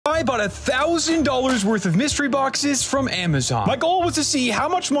I bought $1,000 worth of mystery boxes from Amazon. My goal was to see how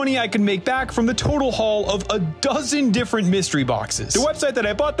much money I could make back from the total haul of a dozen different mystery boxes. The website that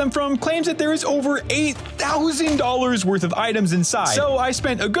I bought them from claims that there is over $8,000 worth of items inside. So I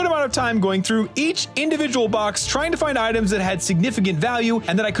spent a good amount of time going through each individual box trying to find items that had significant value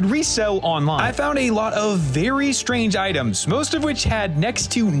and that I could resell online. I found a lot of very strange items, most of which had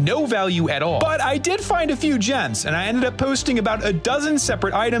next to no value at all. But I did find a few gems, and I ended up posting about a dozen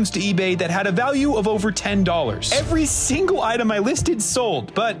separate items to eBay that had a value of over $10. Every single item I listed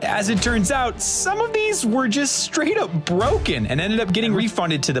sold, but as it turns out, some of these were just straight up broken and ended up getting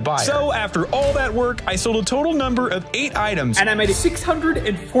refunded to the buyer. So after all that work, I sold a total number of 8 items, and I made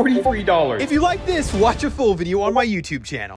 $643. If you like this, watch a full video on my YouTube channel.